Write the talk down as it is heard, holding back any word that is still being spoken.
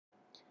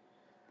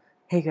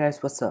Hey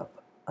guys, what's up?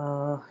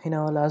 In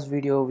our last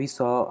video, we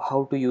saw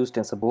how to use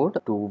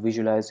Tensorboard to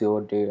visualize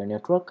your data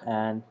network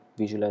and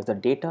visualize the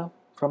data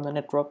from the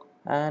network.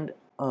 And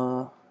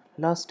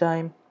last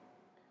time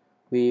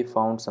we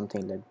found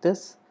something like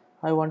this.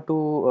 I want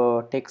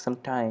to take some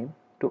time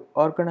to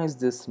organize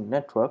this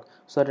network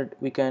so that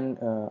we can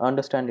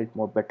understand it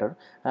more better.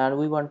 And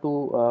we want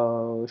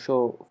to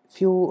show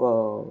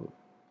few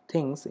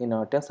things in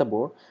our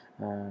Tensorboard,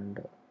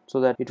 and so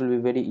that it will be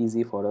very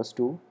easy for us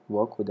to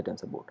work with the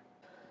Tensorboard.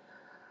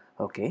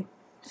 Okay,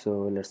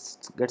 so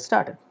let's get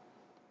started.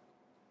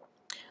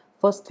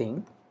 First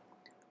thing,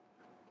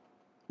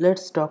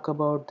 let's talk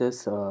about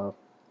this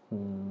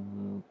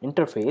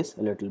interface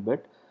a little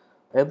bit.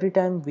 Every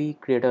time we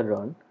create a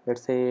run,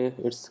 let's say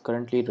it's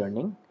currently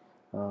running,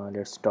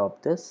 let's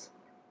stop this,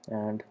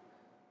 and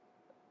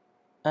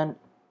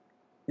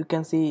you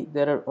can see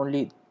there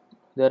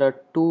are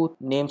two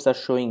names are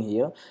showing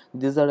here.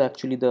 These are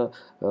actually the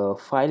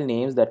file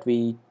names that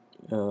we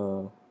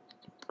uh,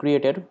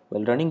 created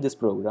while running this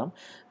program,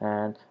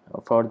 and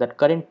for that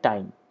current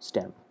time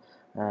stamp,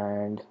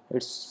 and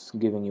it's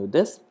giving you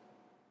this.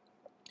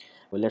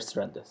 Well, let's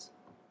run this.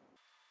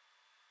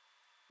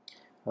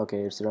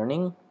 Okay, it's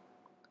running.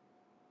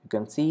 You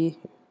can see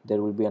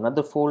there will be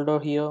another folder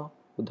here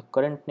with the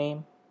current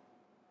name.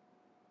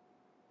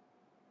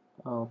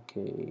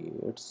 Okay,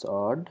 it's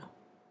odd.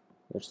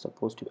 It's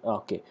supposed to be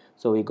okay.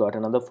 So we got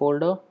another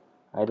folder.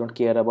 I don't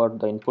care about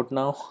the input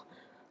now.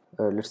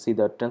 Let's see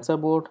the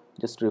Tensorboard.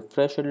 Just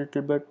refresh a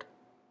little bit.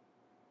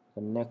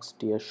 The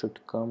next year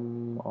should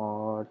come,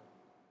 or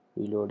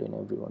reload in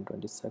every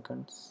 120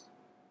 seconds.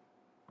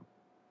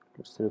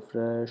 Let's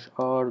refresh,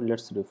 or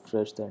let's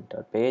refresh the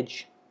entire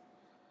page.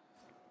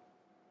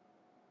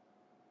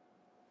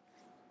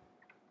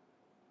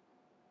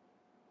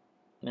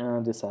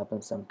 This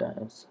happens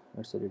sometimes.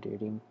 It's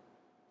irritating.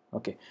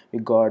 Okay, we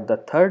got the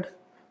third,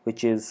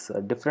 which is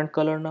a different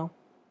color now.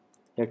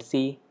 Let's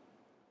see.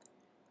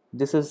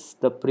 This is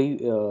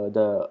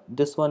the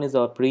this one is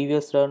our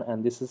previous run,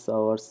 and this is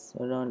our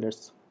run.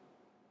 Let's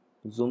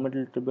zoom it a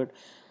little bit.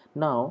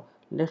 Now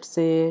let's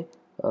say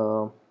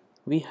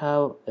we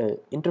have an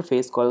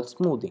interface called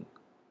smoothing.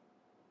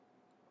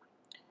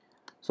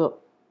 So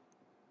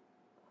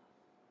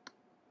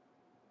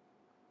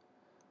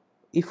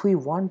if we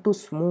want to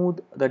smooth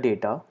the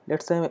data,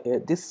 let's say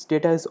this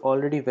data is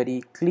already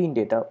very clean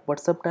data, but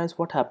sometimes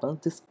what happens,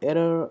 this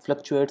error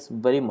fluctuates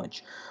very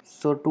much.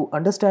 So to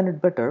understand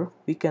it better,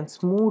 we can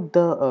smooth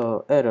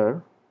the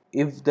error.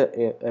 If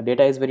the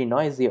data is very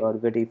noisy or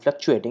very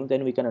fluctuating,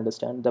 then we can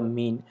understand the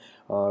mean,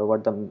 or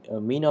what the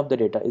mean of the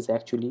data is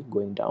actually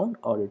going down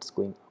or it's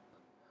going up.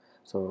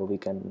 So we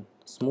can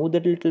smooth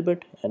it a little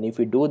bit, and if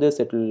we do this,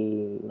 it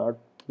will not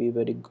be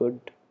very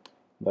good,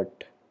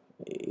 but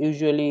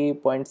usually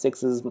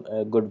 0.6 is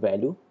a good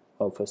value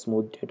of a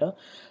smooth data.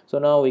 So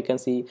now we can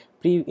see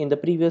in the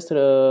previous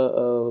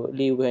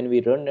leave, when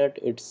we run it,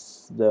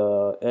 it's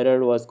the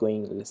error was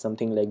going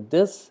something like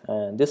this,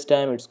 and this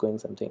time it's going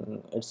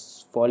something,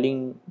 it's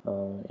falling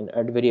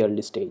at very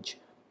early stage.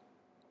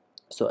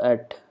 So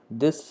at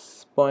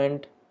this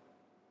point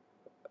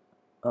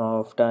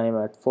of time,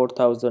 at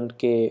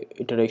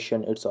 4000k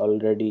iteration, it's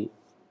already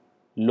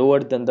lower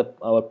than the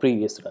our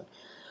previous run.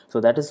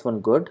 So that is one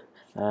good.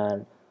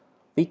 And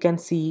we can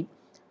see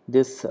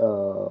this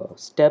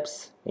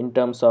steps in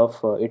terms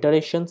of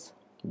iterations,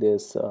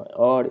 this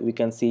or we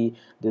can see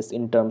this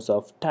in terms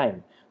of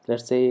time.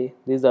 Let's say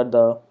these are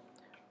the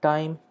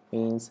time,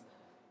 means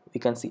we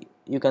can see,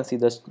 you can see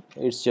this,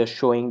 it's just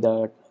showing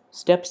the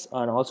steps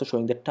and also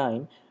showing the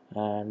time,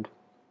 and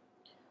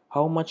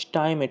how much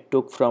time it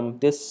took from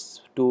this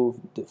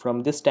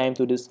time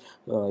to this.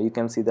 You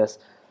can see this,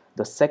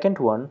 the second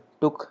one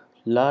took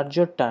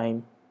larger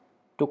time,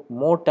 took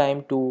more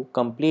time to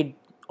complete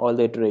all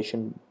the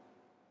iteration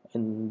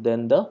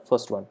than the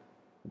first one,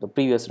 the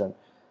previous run.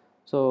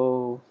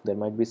 So there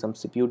might be some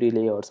CPU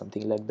delay or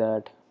something like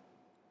that.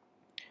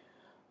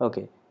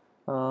 Okay,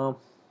 uh,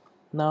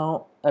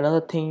 now another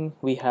thing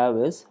we have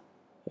is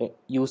a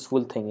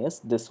useful thing is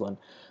this one,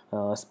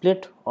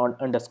 split on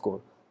underscore.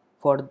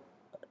 For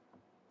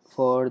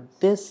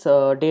this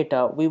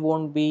data, we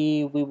won't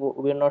be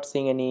we're not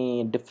seeing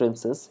any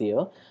differences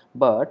here,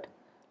 but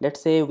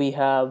let's say we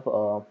have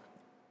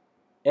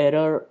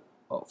error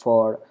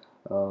for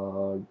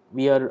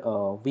we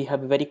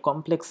have a very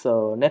complex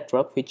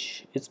network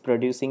which is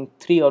producing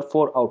 3 or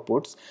 4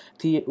 outputs,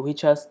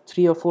 which has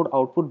 3 or 4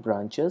 output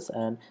branches,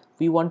 and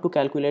we want to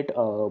calculate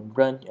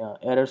branch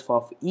errors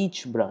of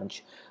each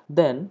branch.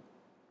 Then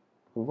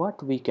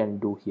what we can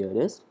do here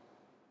is,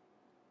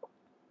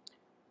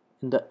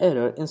 in the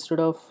error, instead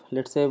of,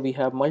 let's say we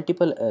have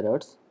multiple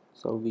errors,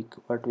 so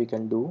what we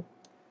can do,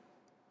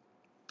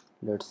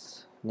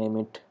 let's name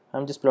it,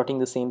 I'm just plotting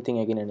the same thing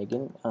again and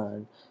again,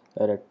 and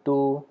error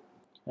 2,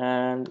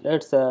 and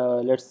let's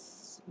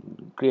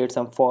create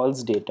some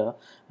false data,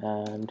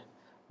 and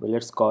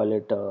let's call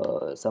it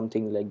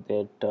something like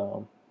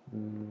that,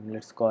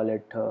 let's call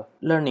it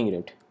learning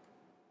rate,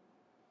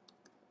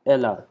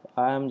 LR.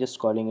 I am just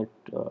calling it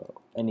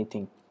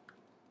anything.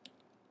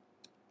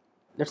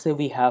 let's say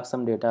we have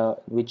some data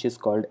which is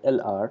called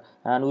LR,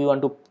 and we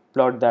want to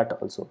plot that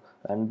also,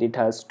 and it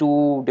has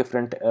two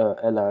different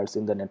LRs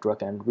in the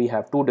network, and we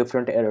have two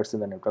different errors in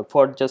the network.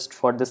 For just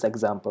for this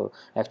example,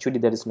 actually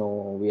there is no,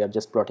 we are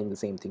just plotting the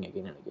same thing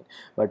again and again,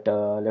 but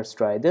let's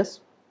try this,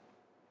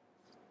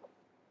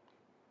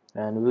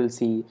 and we will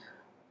see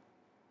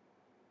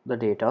the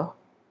data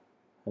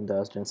in the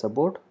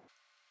Tensorboard.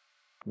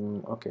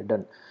 Okay,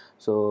 done.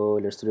 So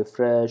let's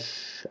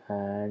refresh,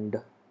 and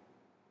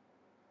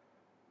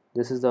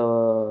this is the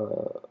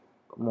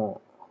more,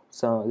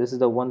 so this is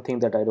the one thing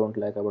that I don't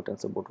like about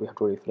Tensorboard. We have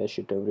to refresh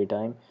it every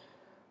time.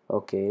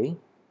 Okay,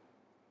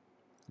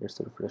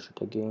 let's refresh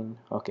it again.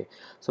 Okay,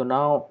 so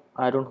now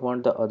I don't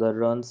want the other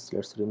runs,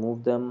 let's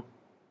remove them.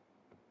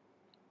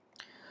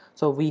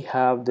 So we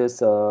have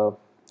this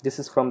this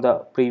is from the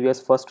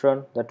previous first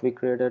run that we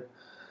created.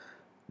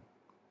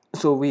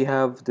 So we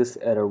have this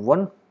error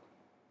 1,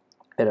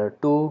 error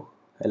 2,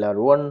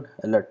 LR1,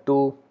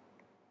 LR2,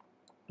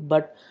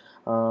 but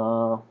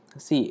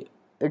see,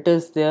 it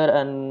is there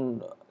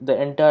and the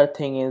entire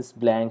thing is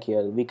blank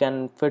here. We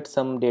can fit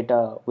some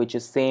data which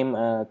is same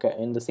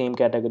in the same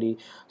category.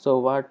 So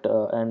what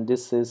and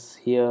this is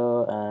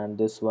here and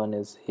this one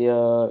is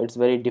here. It's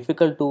very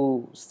difficult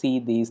to see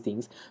these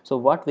things. So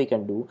what we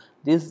can do,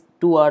 these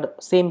two are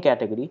same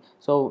category,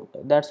 so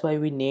that's why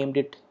we named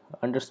it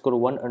 _1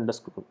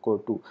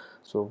 _2.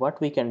 So what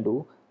we can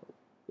do,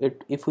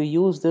 it if we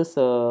use this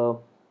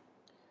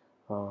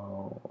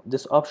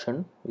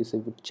option, if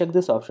we check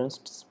this option,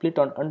 split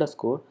on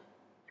underscore,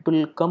 it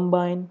will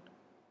combine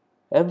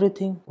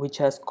everything which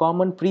has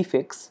common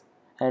prefix,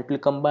 and it will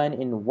combine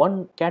in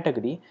one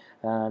category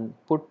and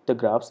put the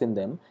graphs in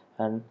them,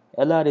 and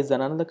LR is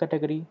another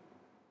category,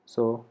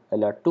 so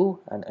LR2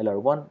 and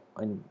LR1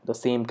 in the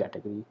same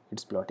category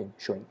it's plotting,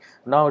 showing.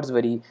 Now it's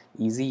very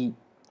easy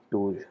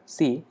to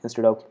see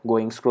instead of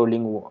going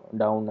scrolling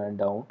down and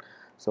down,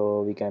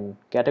 so we can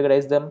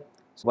categorize them.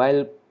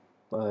 While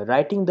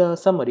writing the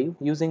summary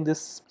using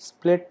this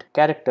split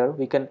character,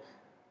 we can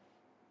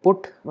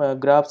put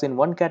graphs in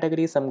one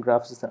category, some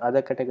graphs in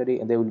other category,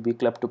 and they will be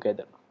clubbed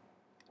together.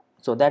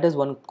 So that is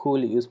one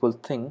cool useful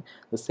thing.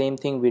 The same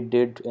thing we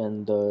did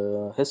in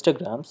the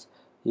histograms.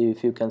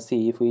 If you can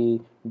see, if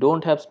we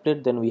don't have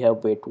split, then we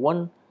have weight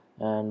 1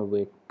 and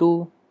weight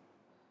 2.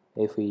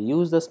 If we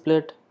use the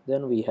split,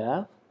 then we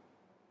have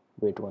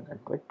weight 1 and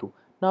weight 2.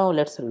 Now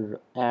let's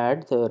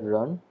add the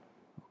run.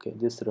 Okay,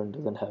 this run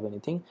doesn't have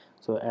anything,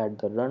 so add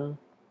the run.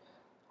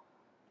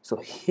 So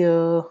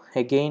here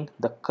again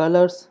the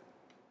colors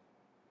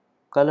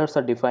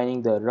are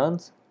defining the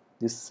runs.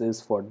 This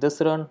is for this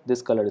run,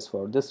 this color is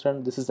for this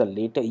run, this is the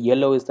latest,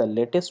 yellow is the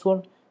latest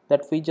one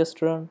that we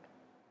just run,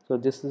 so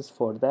this is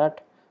for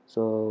that.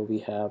 So we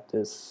have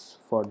this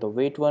for the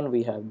weight one,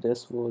 we have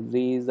this,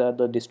 these are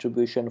the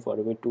distribution. For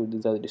weight 2,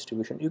 these are the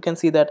distribution. You can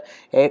see that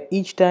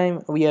each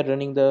time we are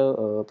running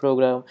the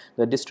program,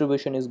 the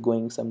distribution is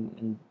going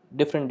some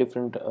different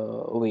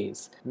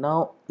ways.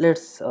 Now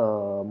let's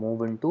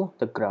move into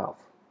the graph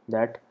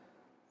that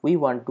we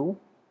want to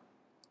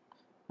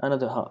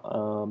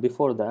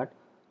before that,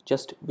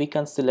 just we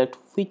can select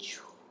which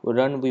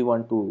run we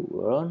want to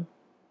run.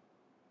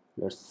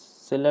 Let's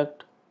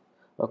select.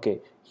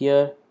 Okay,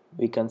 here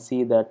we can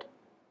see that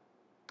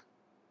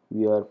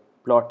we are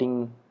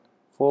plotting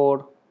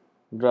 4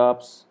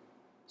 graphs,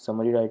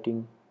 summary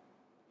writing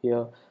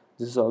here.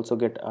 This is also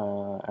get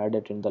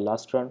added in the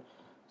last run.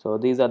 So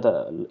these are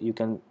the, you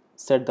can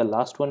set the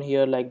last one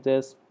here like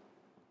this.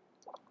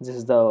 This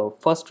is the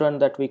first run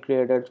that we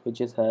created, which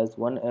has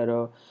one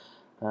error,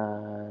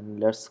 and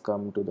let's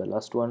come to the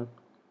last one.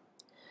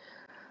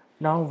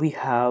 Now we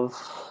have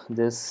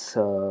this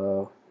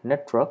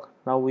network.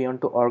 Now we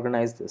want to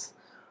organize this.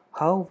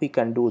 How we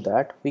can do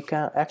that? We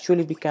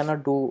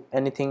cannot do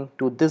anything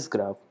to this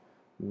graph.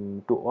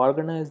 To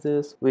organize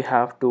this, we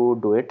have to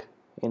do it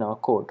in our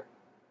code.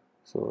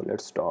 So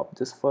let's stop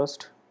this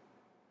first.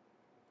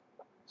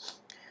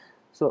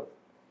 So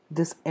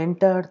this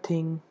entire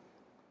thing,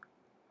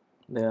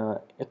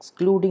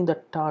 excluding the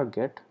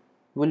target,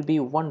 will be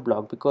one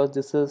block, because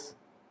this is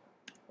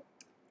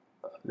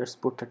let's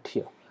put it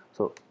here.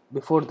 So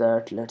before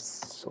that,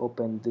 let's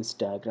open this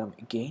diagram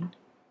again.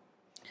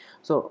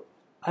 So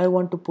I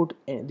want to put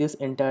this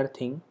entire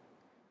thing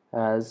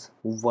as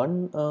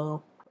one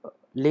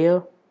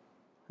layer,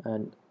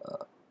 and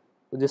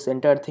this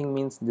entire thing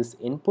means this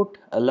input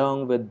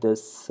along with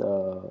this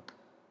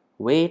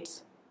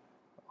weights,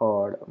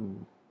 or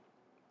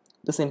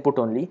this input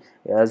only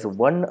as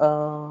one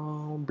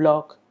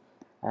block,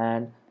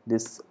 and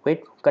this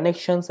weight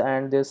connections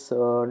and this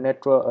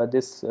network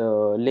this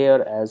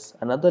layer as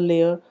another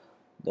layer.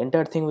 The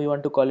entire thing we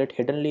want to call it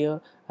hidden layer,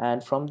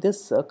 and from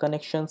this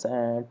connections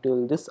and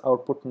till this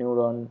output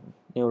neurons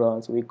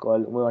we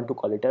want to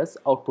call it as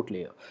output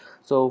layer.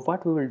 So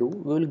what we will do,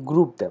 we will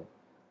group them.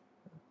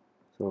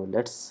 So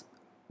let's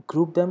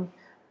group them,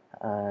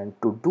 and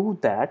to do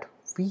that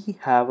we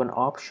have an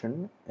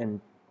option in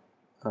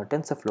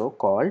TensorFlow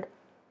called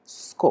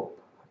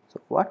scope. So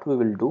what we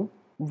will do,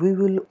 we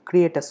will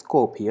create a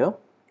scope here,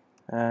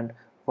 and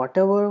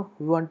whatever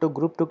we want to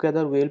group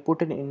together, we will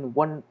put it in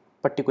one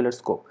particular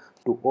scope.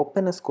 To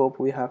open a scope,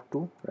 we have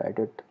to write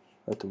it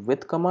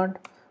with command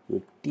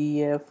with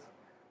tf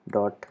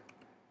dot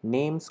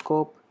name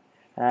scope,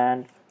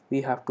 and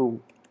we have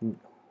to,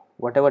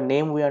 whatever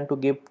name we want to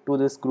give to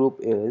this group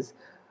is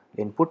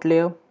input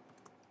layer,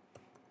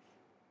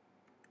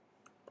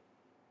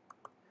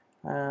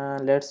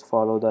 and let's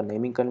follow the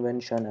naming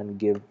convention and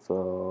give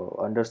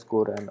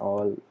underscore and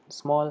all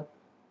small,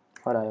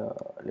 or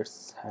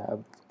let's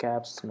have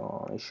caps,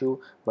 no issue,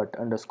 but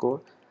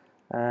underscore,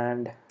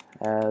 and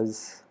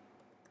as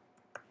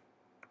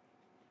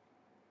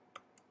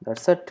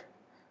that's it,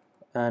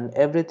 and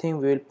everything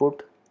we will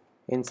put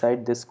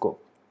inside this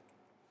scope.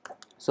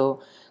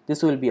 So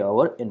this will be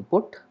our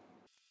input,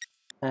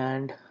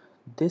 and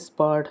this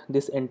part,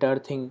 this entire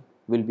thing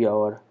will be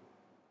our,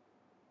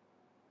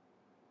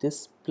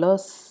 this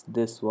plus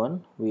this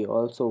one, we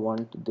also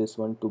want this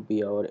one to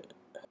be our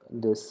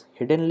this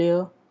hidden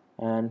layer,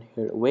 and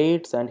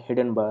weights and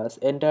hidden bias,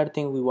 entire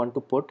thing we want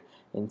to put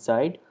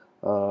inside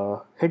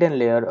hidden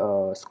layer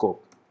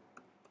scope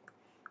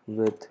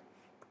with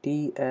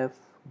tf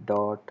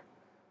dot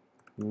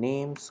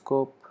name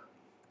scope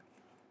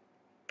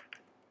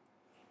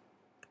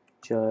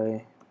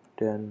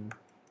hidden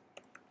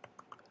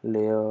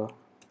layer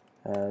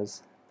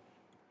as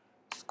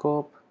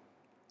scope.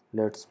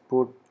 Let's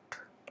put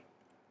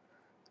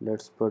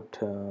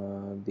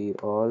the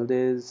all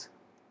these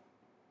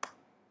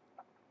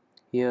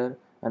here,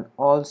 and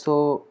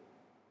also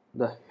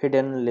the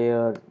hidden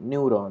layer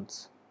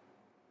neurons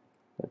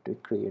that we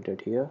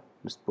created here,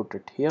 let's put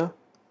it here.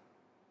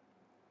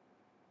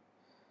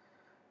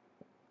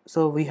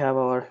 So we have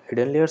our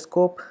hidden layer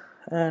scope,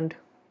 and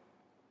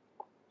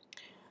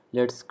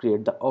let's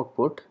create the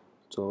output.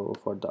 So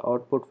for the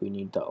output we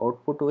need the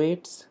output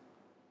weights,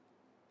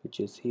 which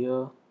is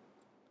here.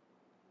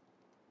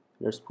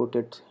 Let's put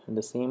it in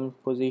the same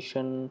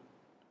position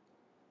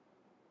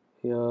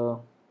here,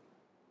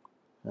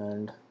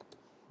 and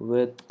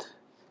with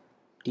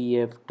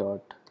tf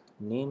dot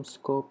name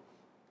scope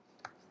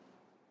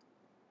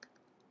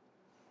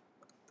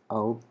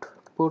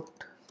output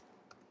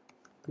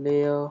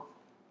layer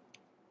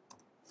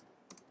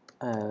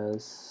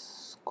as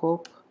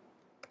scope,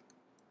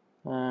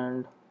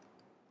 and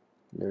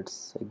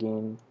let's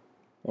again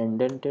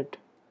indent it,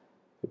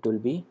 it will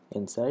be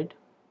inside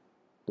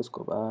the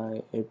scope.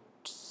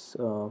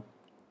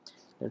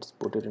 Let's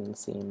put it in the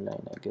same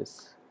line, I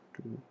guess.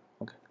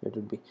 Okay, let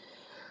it be.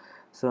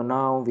 So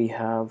now we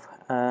have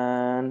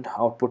an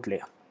output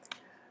layer.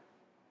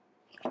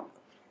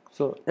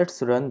 So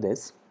let's run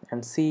this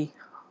and see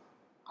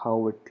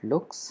how it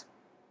looks.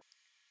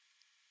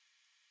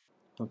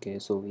 Okay,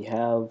 so we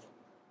have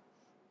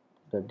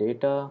the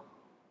data.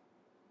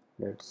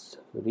 Let's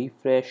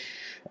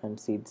refresh and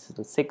see, this is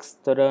the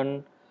 6th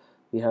run.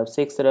 We have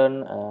 6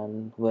 run,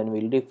 and when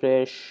we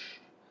refresh,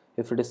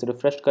 if it is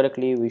refreshed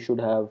correctly, we should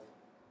have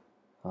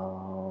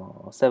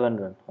 7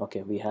 run.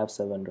 Okay, we have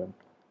 7 run.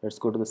 Let's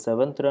go to the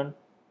 7th run.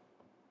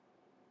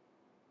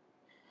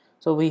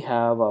 So we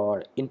have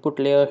our input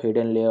layer,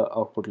 hidden layer,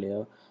 output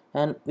layer,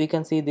 and we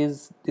can see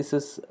this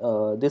is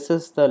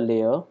the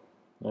layer.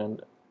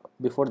 And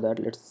before that,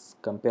 let's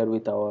compare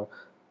with our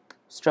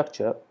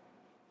structure.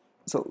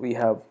 So we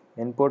have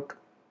input,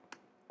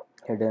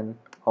 hidden,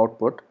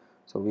 output.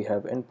 So we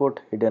have input,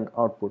 hidden,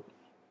 output,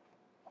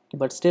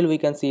 but still we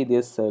can see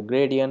this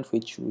gradient,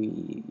 which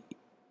we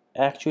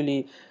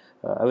actually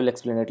I will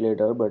explain it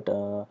later, but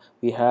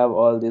we have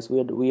all this.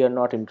 We are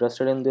not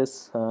interested in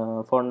this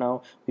for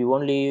now. We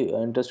only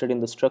interested in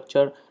the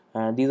structure,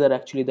 and these are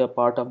actually the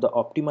part of the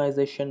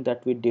optimization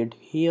that we did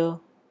here,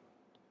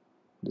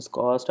 this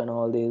cost and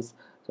all this.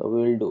 So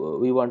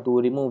we want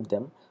to remove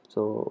them.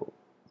 So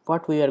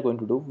what we are going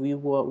to do, we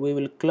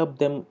will club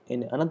them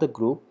in another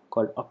group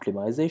called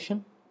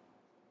optimization.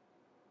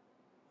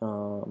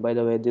 By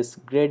the way, this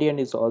gradient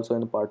is also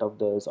in part of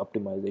this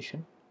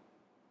optimization,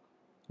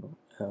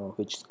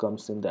 which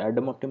comes in the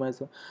Adam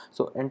optimizer.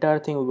 So entire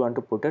thing we want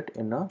to put it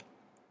in a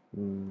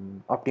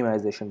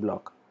optimization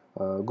block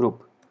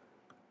group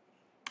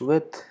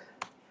with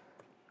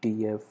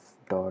tf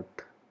dot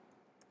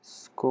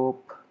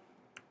scope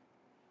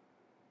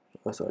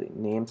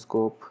name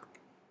scope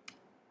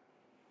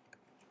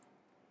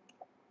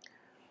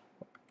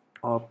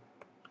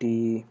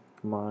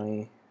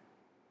optimizer,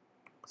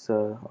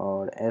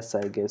 or s,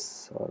 I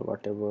guess, or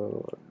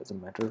whatever,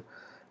 doesn't matter,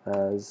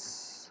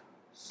 as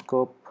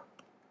scope,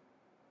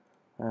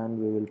 and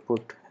we will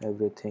put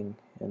everything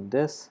in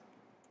this.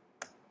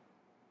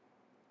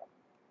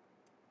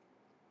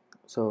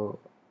 So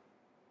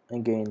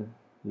again,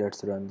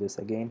 let's run this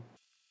again.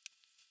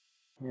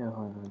 Yeah,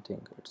 I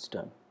think it's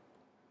done.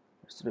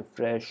 Let's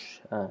refresh,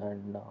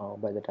 and now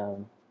by the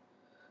time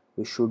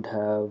we should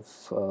have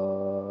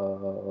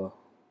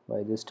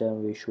by this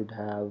time we should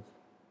have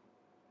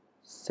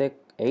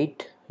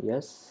 8,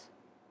 yes,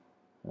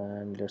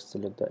 and let's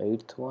select the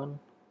 8th one,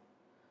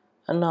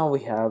 and now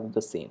we have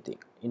the same thing,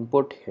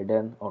 input,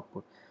 hidden,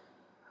 output.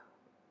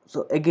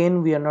 So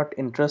again, we are not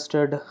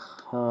interested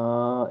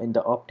in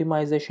the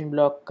optimization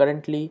block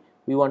currently.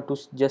 We want to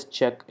just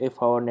check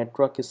if our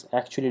network is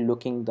actually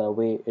looking the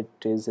way it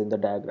is in the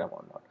diagram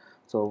or not.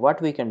 So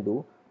what we can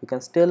do, we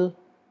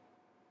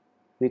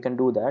can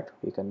do that.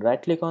 We can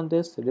right click on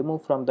this,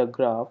 remove from the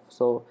graph,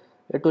 so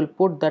it will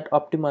put that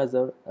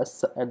optimizer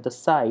at the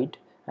side,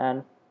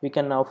 and we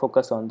can now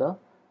focus on the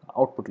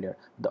output layer.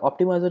 The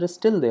optimizer is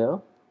still there.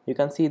 You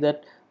can see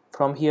that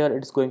from here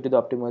it's going to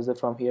the optimizer,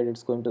 from here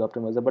it's going to the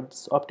optimizer, but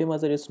this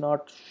optimizer is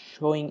not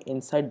showing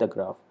inside the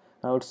graph.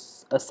 Now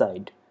it's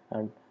aside,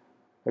 and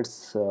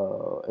it's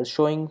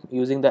showing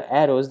using the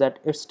arrows that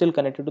it's still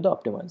connected to the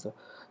optimizer.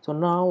 So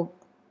now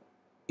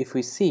if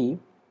we see,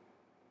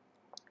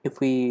 if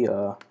we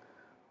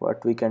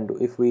what we can do,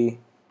 if we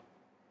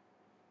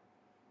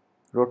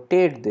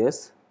rotate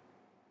this,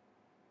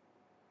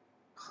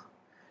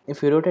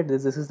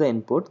 this is the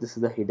input, this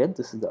is the hidden,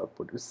 this is the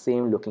output. It's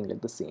same, looking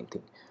like the same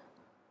thing.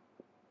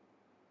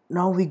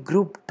 Now we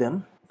group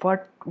them.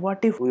 What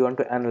if we want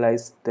to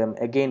analyze them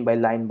again by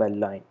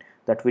line,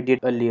 that we did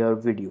earlier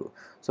video?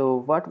 So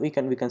what we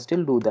can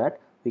still do that.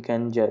 We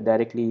can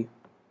directly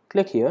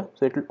click here,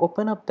 so it will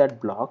open up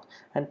that block,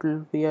 and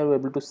we are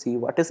able to see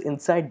what is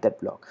inside that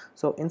block.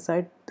 So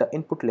inside the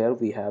input layer,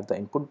 we have the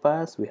input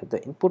bias, we have the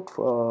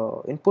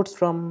inputs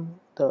from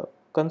the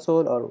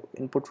console, or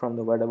input from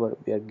the whatever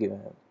we are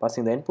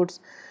passing the inputs,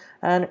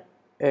 and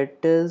it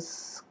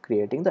is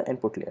creating the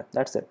input layer.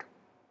 That's it.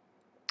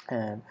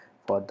 And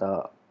for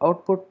the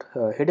output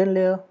hidden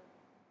layer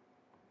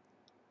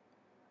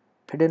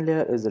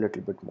is a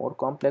little bit more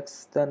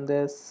complex than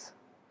this.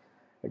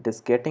 It is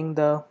getting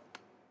the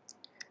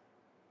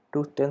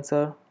tooth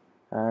tensor,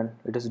 and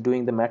it is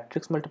doing the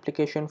matrix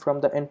multiplication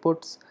from the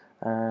inputs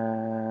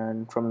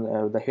and from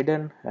the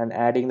hidden, and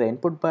adding the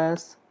input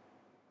bias.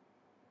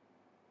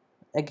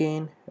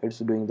 Again, it's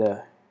doing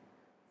the,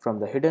 from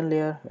the hidden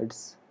layer,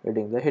 it's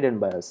adding the hidden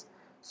bias.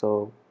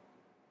 So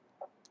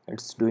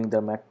it's doing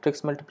the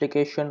matrix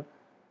multiplication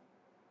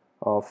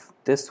of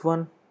this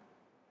one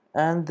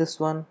and this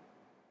one,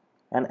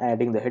 and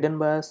adding the hidden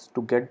bias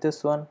to get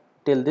this one.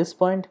 Till this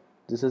point,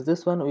 this is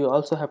this one, we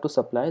also have to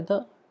supply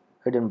the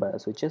hidden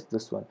bias, which is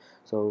this one.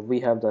 So we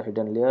have the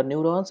hidden layer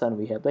neurons, and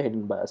we have the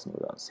hidden bias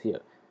neurons here,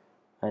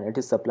 and it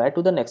is supplied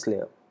to the next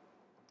layer.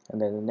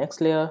 And then the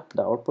next layer,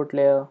 the output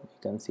layer, you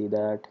can see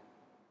that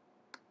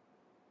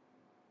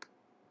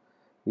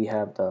we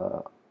have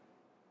the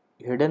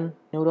hidden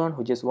neuron,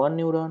 which is one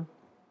neuron,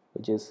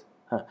 which is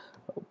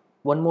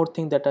one more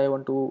thing that I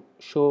want to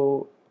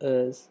show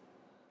is,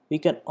 we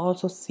can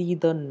also see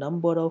the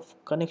number of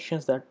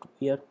connections that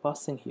we are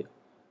passing here.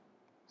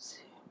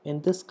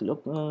 In this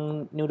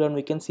neuron,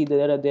 we can see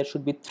that there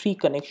should be 3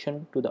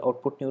 connection to the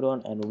output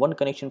neuron and 1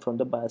 connection from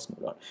the bias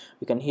neuron.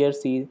 We can here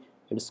see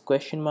it's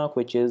question mark,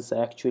 which is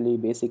actually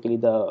basically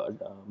the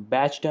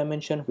batch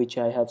dimension, which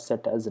I have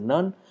set as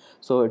none.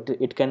 So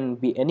it can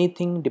be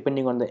anything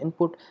depending on the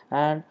input,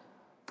 and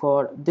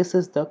for this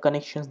is the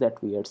connections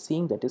that we are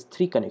seeing, that is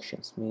 3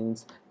 connections,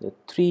 means the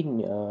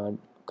 3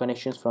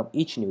 connections from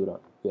each neuron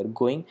we are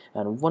going,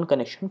 and 1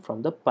 connection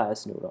from the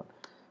bias neuron.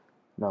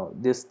 Now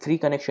this 3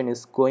 connection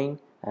is going,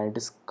 and it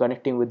is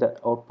connecting with the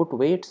output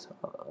weights,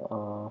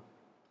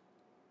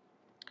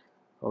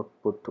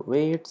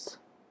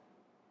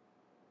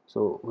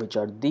 so which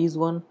are these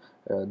one.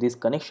 These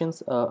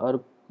connections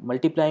are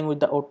multiplying with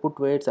the output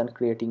weights and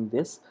creating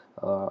this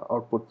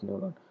output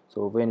neuron.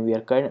 So when we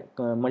are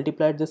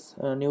multiplied this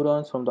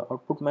neurons from the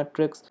output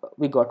matrix,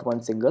 we got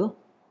one single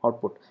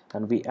output,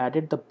 and we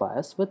added the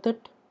bias with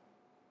it.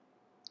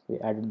 We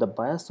got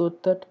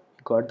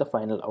the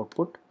final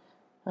output,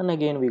 and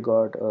again we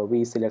got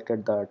we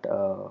selected that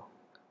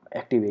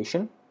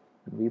activation.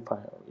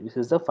 This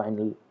is the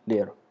final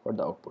layer for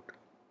the output.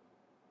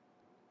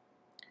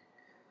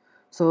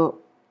 So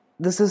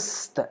this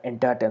is the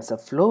entire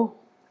TensorFlow.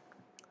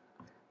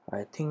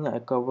 I think I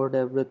covered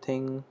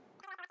everything.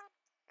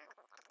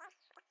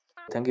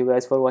 Thank you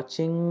guys for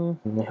watching.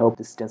 I hope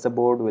this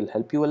Tensorboard will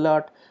help you a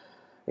lot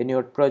in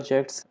your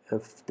projects.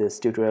 If this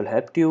tutorial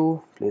helped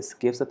you, please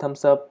give us a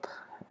thumbs up,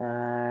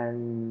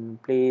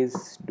 and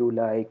please do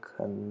like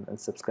and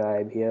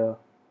subscribe here,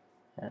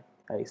 and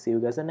I see you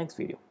guys in the next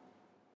video.